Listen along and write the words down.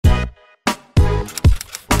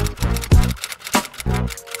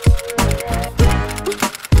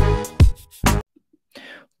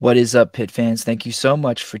What is up, Pitt fans? Thank you so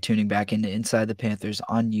much for tuning back into Inside the Panthers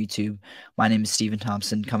on YouTube. My name is Stephen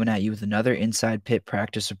Thompson, coming at you with another Inside Pitt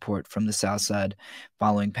practice report from the South Side,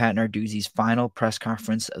 following Pat Narduzzi's final press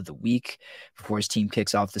conference of the week before his team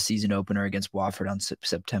kicks off the season opener against Wofford on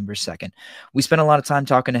September 2nd. We spent a lot of time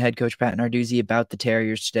talking to head coach Pat Narduzzi about the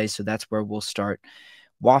Terriers today, so that's where we'll start.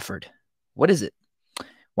 Wofford. What is it?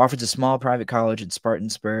 Wofford's a small private college in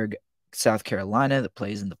Spartansburg, South Carolina, that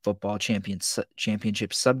plays in the football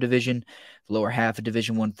championship subdivision, the lower half of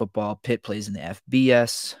Division I football. Pitt plays in the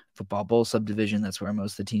FBS, Football Bowl subdivision. That's where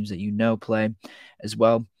most of the teams that you know play as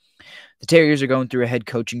well. The Terriers are going through a head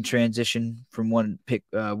coaching transition from one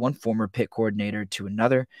former Pitt coordinator to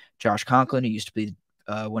another. Josh Conklin, who used to be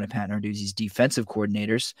one of Pat Narduzzi's defensive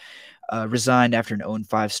coordinators, resigned after an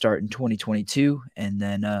 0-5 start in 2022, and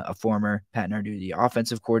then a former Pat Narduzzi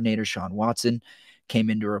offensive coordinator, Sean Watson, came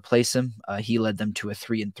in to replace him. He led them to a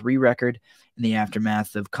 3-3 record in the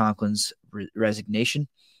aftermath of Conklin's resignation.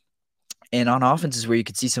 And on offense is where you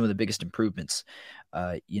could see some of the biggest improvements.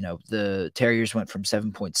 The Terriers went from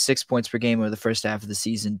 7.6 points per game over the first half of the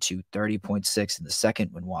season to 30.6 in the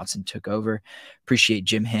second when Watson took over. Appreciate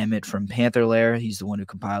Jim Hammett from Panther Lair. He's the one who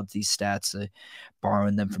compiled these stats,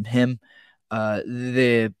 borrowing them from him.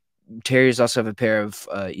 The Terriers also have a pair of,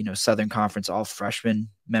 Southern Conference all freshman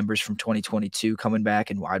members from 2022 coming back,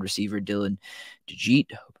 and wide receiver Dylan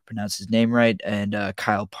DeJeet, hope I pronounced his name right, and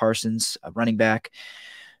Kyle Parsons, running back.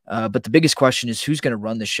 But the biggest question is who's going to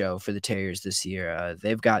run the show for the Terriers this year.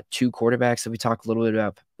 They've got two quarterbacks that we talked a little bit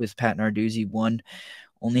about with Pat Narduzzi. One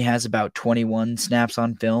only has about 21 snaps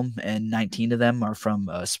on film, and 19 of them are from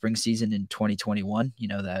spring season in 2021.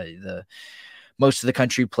 The most of the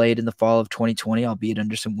country played in the fall of 2020, albeit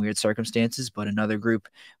under some weird circumstances, but another group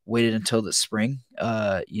waited until the spring.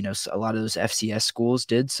 A lot of those FCS schools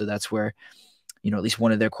did, so that's where, at least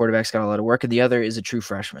one of their quarterbacks got a lot of work, and the other is a true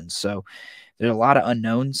freshman. So there's a lot of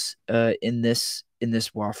unknowns in this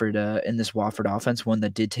Wofford offense. One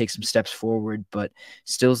that did take some steps forward, but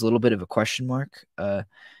still is a little bit of a question mark.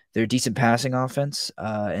 They're a decent passing offense,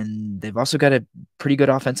 and they've also got a pretty good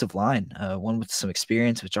offensive line, one with some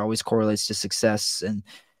experience, which always correlates to success. And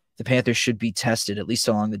the Panthers should be tested, at least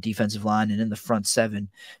along the defensive line and in the front seven,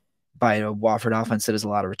 by a Wofford offense that has a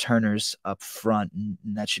lot of returners up front, and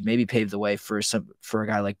that should maybe pave the way for a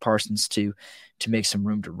guy like Parsons to make some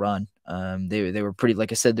room to run. They were pretty,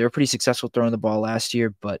 like I said, they were pretty successful throwing the ball last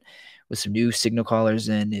year, but with some new signal callers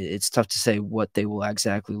in, it's tough to say what they will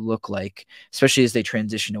exactly look like, especially as they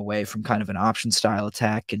transition away from kind of an option style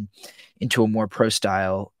attack and into a more pro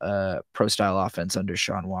style offense under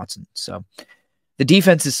Sean Watson. So the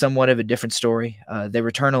defense is somewhat of a different story. They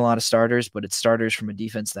return a lot of starters, but it's starters from a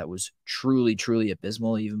defense that was truly, truly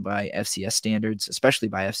abysmal, even by FCS standards, especially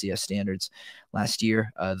by FCS standards last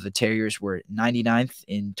year. The Terriers were 99th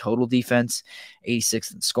in total defense,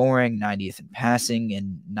 86th in scoring, 90th in passing,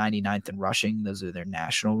 and 99th in rushing. Those are their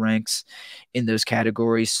national ranks in those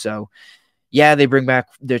categories. So, yeah, they bring back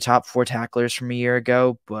their top four tacklers from a year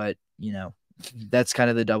ago, but, that's kind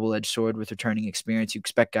of the double-edged sword with returning experience. You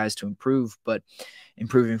expect guys to improve, but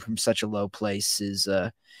improving from such a low place is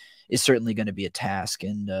certainly going to be a task,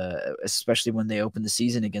 and especially when they open the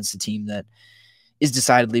season against a team that is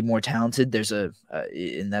decidedly more talented.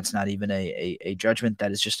 And that's not even a judgment.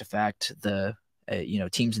 That is just a fact. The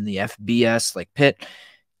teams in the FBS like Pitt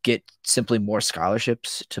get simply more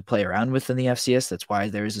scholarships to play around with than the FCS. That's why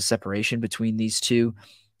there is a separation between these two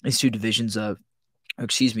divisions of.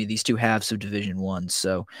 These two halves of Division I.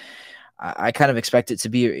 So I kind of expect it to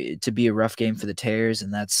be a rough game for the Terriers,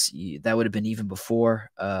 and that would have been even before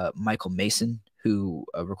Michael Mason, who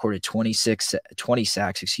recorded 20 sacks,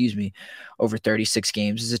 over 36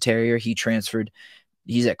 games as a Terrier. He transferred.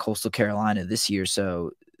 He's at Coastal Carolina this year,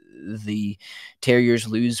 so the Terriers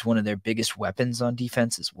lose one of their biggest weapons on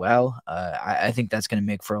defense as well. I think that's going to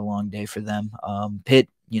make for a long day for them. Pitt,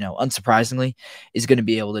 unsurprisingly, is going to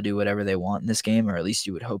be able to do whatever they want in this game, or at least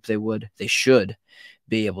you would hope they would. They should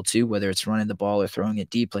be able to, whether it's running the ball or throwing it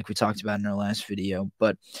deep, like we talked about in our last video.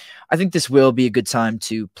 But I think this will be a good time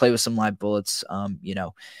to play with some live bullets.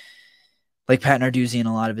 Like Pat Narduzzi and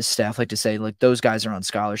a lot of his staff like to say, like, those guys are on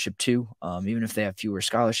scholarship too. Even if they have fewer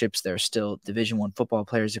scholarships, they're still Division I football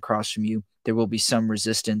players across from you. There will be some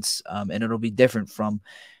resistance, and it'll be different from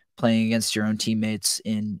playing against your own teammates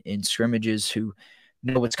in scrimmages who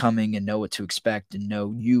know what's coming and know what to expect and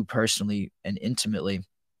know you personally and intimately,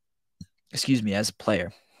 as a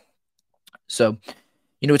player. So,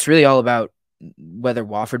 it's really all about whether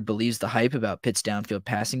Wofford believes the hype about Pitt's downfield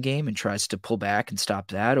passing game and tries to pull back and stop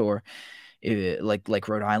that, or like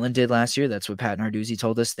Rhode Island did last year. That's what Pat Narduzzi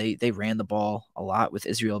told us. They ran the ball a lot with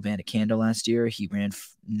Israel Abanikanda last year. He ran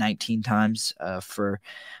 19 times for,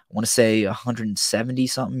 I want to say, 170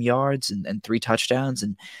 something yards and 3 touchdowns,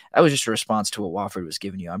 and that was just a response to what Wofford was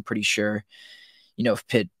giving you. I'm pretty sure, if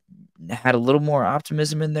Pitt had a little more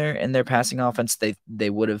optimism in their passing offense, they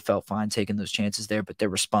would have felt fine taking those chances there. But they're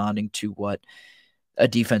responding to what a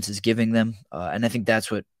defense is giving them, and I think that's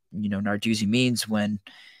what Narduzzi means when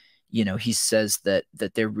he says that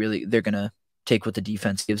they're going to take what the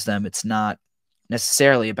defense gives them. It's not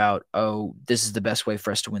necessarily about, oh, this is the best way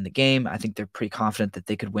for us to win the game. I think they're pretty confident that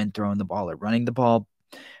they could win throwing the ball or running the ball,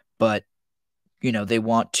 but they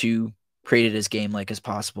want to create it as game-like as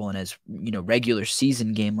possible and as regular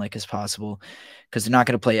season game-like as possible, because they're not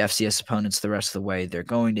going to play FCS opponents the rest of the way. They're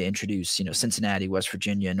going to introduce Cincinnati, West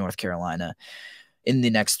Virginia, North Carolina in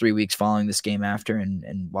the next 3 weeks following this game after.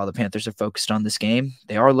 And while the Panthers are focused on this game,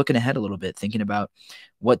 they are looking ahead a little bit, thinking about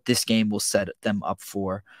what this game will set them up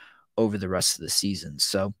for over the rest of the season.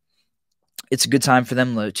 So it's a good time for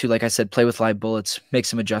them to, like I said, play with live bullets, make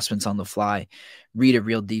some adjustments on the fly, read a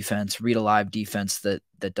real defense, read a live defense that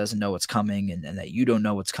doesn't know what's coming and that you don't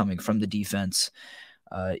know what's coming from the defense.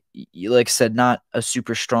 Like I said, not a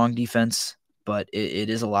super strong defense, but it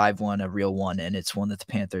is a live one, a real one, and it's one that the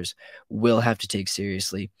Panthers will have to take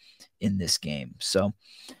seriously in this game. So,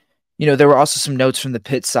 there were also some notes from the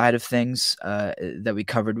Pitt side of things that we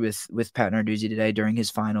covered with Pat Narduzzi today during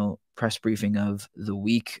his final press briefing of the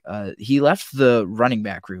week. He left the running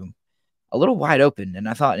back room a little wide open, and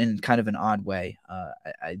I thought in kind of an odd way.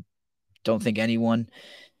 I don't think anyone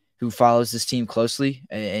who follows this team closely,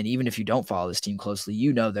 and even if you don't follow this team closely,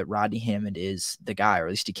 you know that Rodney Hammond is the guy, or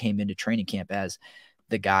at least he came into training camp as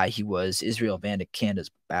the guy. He was Israel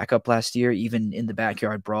Abanikand's backup last year. Even in the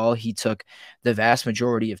backyard brawl, he took the vast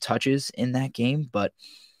majority of touches in that game, but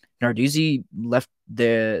Narduzzi left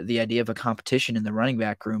the idea of a competition in the running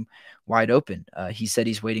back room wide open. He said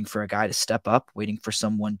he's waiting for a guy to step up, waiting for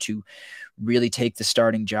someone to really take the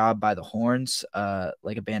starting job by the horns,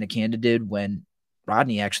 like Abanikanda did when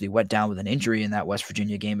Rodney actually went down with an injury in that West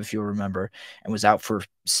Virginia game, if you'll remember, and was out for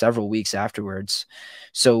several weeks afterwards.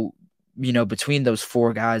 So, between those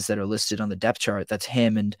 4 guys that are listed on the depth chart, that's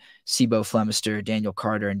him and Sibo Flemister, Daniel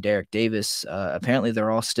Carter, and Derek Davis. Apparently,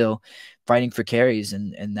 they're all still fighting for carries,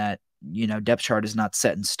 and that depth chart is not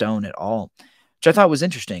set in stone at all, which I thought was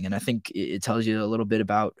interesting. And I think it tells you a little bit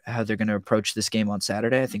about how they're going to approach this game on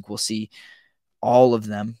Saturday. I think we'll see all of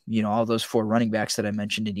them, all those 4 running backs that I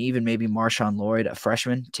mentioned, and even maybe Marshawn Lloyd, a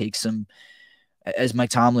freshman, take some, as Mike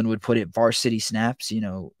Tomlin would put it, varsity snaps,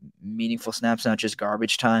 meaningful snaps, not just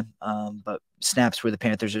garbage time, but snaps where the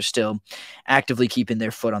Panthers are still actively keeping their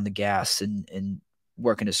foot on the gas and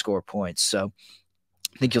working to score points. So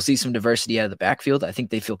I think you'll see some diversity out of the backfield. I think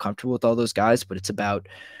they feel comfortable with all those guys, but it's about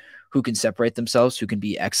who can separate themselves, who can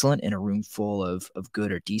be excellent in a room full of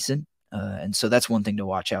good or decent. And so that's one thing to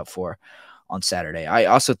watch out for on Saturday. I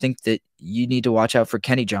also think that you need to watch out for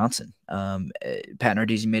Kenny Johnson. Pat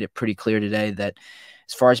Narduzzi made it pretty clear today that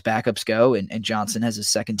as far as backups go, and Johnson has a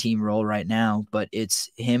second team role right now, but it's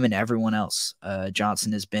him and everyone else.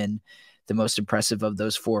 Johnson has been the most impressive of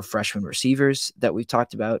those 4 freshman receivers that we've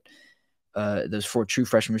talked about, those 4 true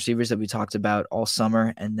freshman receivers that we talked about all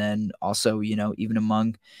summer. And then also, even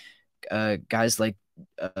among guys like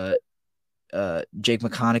Jake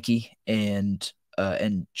McConaughey and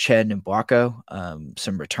Ched Mbwako,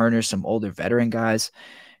 some returners, some older veteran guys.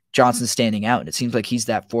 Johnson's standing out, and it seems like he's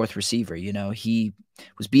that 4th receiver. He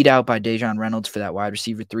was beat out by Dejon Reynolds for that wide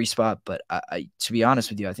receiver 3 spot, but I to be honest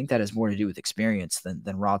with you, I think that has more to do with experience than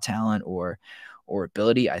raw talent or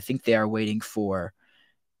ability. I think they are waiting for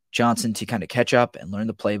Johnson to kind of catch up and learn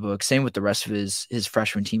the playbook. Same with the rest of his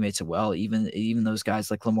freshman teammates as well. Even those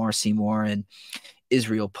guys like Lamar Seymour and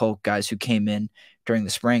Israel Polk, guys who came in during the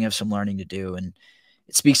spring, have some learning to do. And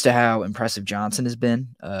it speaks to how impressive Johnson has been.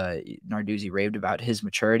 Narduzzi raved about his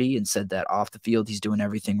maturity and said that off the field, he's doing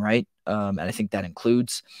everything right. And I think that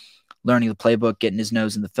includes learning the playbook, getting his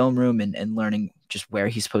nose in the film room, and learning just where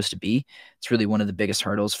he's supposed to be. It's really one of the biggest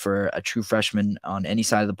hurdles for a true freshman on any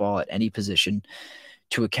side of the ball at any position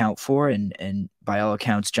to account for. And by all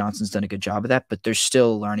accounts, Johnson's done a good job of that, but there's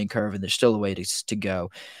still a learning curve and there's still a way to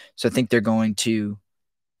go. So I think they're going to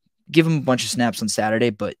give him a bunch of snaps on Saturday,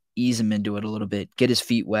 but ease him into it a little bit, get his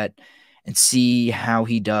feet wet, and see how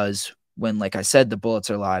he does when, like I said, the bullets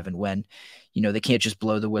are live, and when, they can't just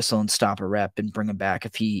blow the whistle and stop a rep and bring him back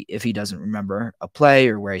if he doesn't remember a play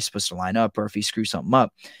or where he's supposed to line up, or if he screws something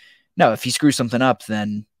up. No, if he screws something up,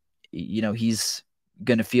 then, he's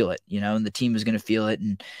going to feel it, and the team is going to feel it,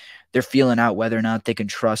 and they're feeling out whether or not they can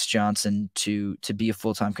trust Johnson to be a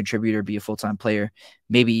full-time contributor, be a full-time player,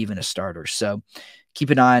 maybe even a starter. So keep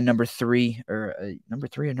an eye on number three or number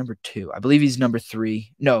two. I believe he's number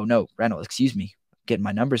three. No, Reynolds, excuse me. Getting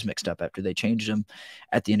my numbers mixed up after they changed them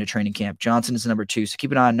at the end of training camp. Johnson is number two. So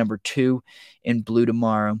keep an eye on number two in blue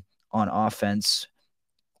tomorrow on offense,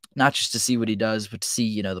 not just to see what he does, but to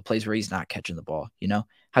see, the plays where he's not catching the ball.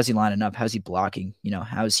 How's he lining up? How's he blocking?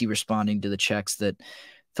 How is he responding to the checks that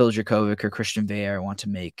Phil Dracovic or Christian Veilleux want to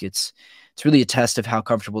make? It's really a test of how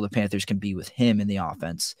comfortable the Panthers can be with him in the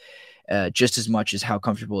offense, just as much as how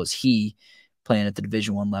comfortable is he playing at the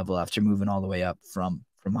Division I level after moving all the way up from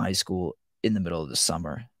high school in the middle of the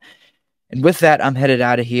summer. And with that, I'm headed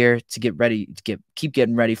out of here to get ready, keep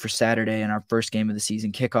getting ready for Saturday and our first game of the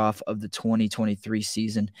season, kickoff of the 2023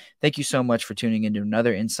 season. Thank you so much for tuning into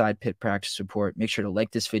another Inside Pitt Practice Report. Make sure to like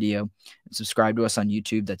this video and subscribe to us on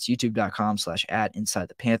YouTube. That's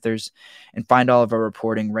youtube.com/@InsideThePanthers. And find all of our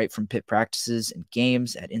reporting right from Pitt practices and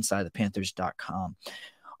games at InsideThePanthers.com.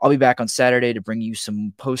 I'll be back on Saturday to bring you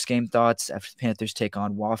some post-game thoughts after the Panthers take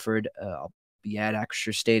on Wofford. I'll be at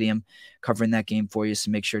Acrisure Stadium covering that game for you,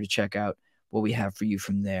 so make sure to check out what we have for you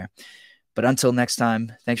from there. But until next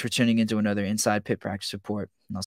time, thanks for tuning into another Inside Pitt Practice Report, and I'll